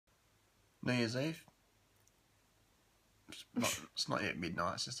New Year's Eve. It's not yet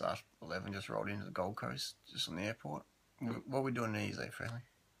midnight. It's just after 11. Just rolled into the Gold Coast, just on the airport. What are we doing New Year's Eve,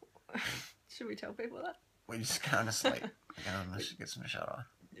 Freelee? Should we tell people that? We're just going to sleep. We're going to get some shut-eye.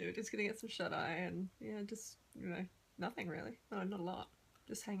 Yeah, we're just going to get some shut-eye and, yeah, just, you know, nothing really. No, not a lot.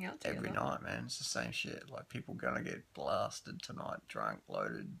 Just hang out together. Every night, man. It's the same shit. Like, people going to get blasted tonight, drunk,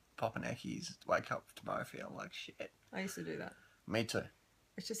 loaded, popping eckies, wake up tomorrow feeling like shit. I used to do that. Me too.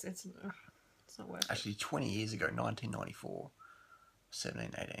 It's just, it's not worth it. Actually, 20 years ago, 1994,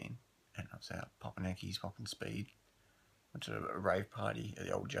 17, 18, and I was out popping eckies, popping speed. Went to a rave party at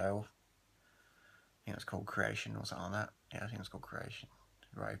the old jail. I think it was called Creation or something like that. Yeah, I think it was called Creation.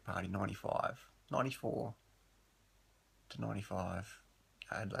 Rave party, 95. 94 to 95.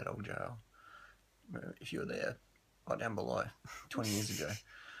 Adelaide Old Jail. If you were there, right down below, 20 years ago.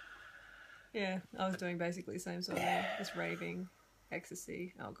 Yeah, I was doing basically the same sort of thing. Just raving,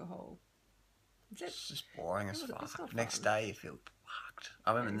 ecstasy, alcohol. It's just boring as fuck. Next fun. day you feel fucked.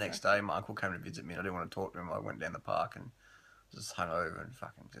 I remember the next day my uncle came to visit me and I didn't want to talk to him. I went down the park and just hung over and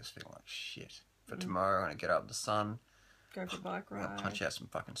fucking just feeling like shit. For tomorrow I'm going to get up in the sun. Go for a bike ride. Punch out some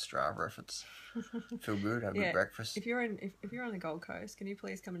fucking Strava efforts. Feel good, have a good breakfast. If you're on the Gold Coast, can you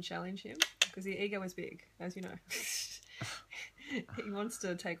please come and challenge him? Because the ego is big, as you know. He wants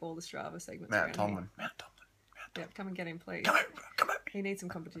to take all the Strava segments. Mount Tomlin. Yeah, come and get him, please. Come on. He needs some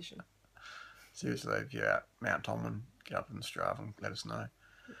competition. Seriously, if you're at Mount Tomlin, get up in the Strava and let us know.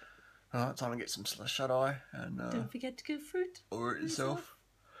 Alright, time to get some shut-eye. And don't forget to give fruit. Or it yourself.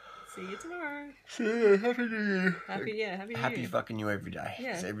 See you tomorrow. See you. Happy New Year. Happy New Year. Happy fucking you every day. Yeah.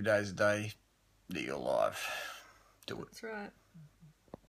 Because every day is a day that you're alive. Do it. That's right.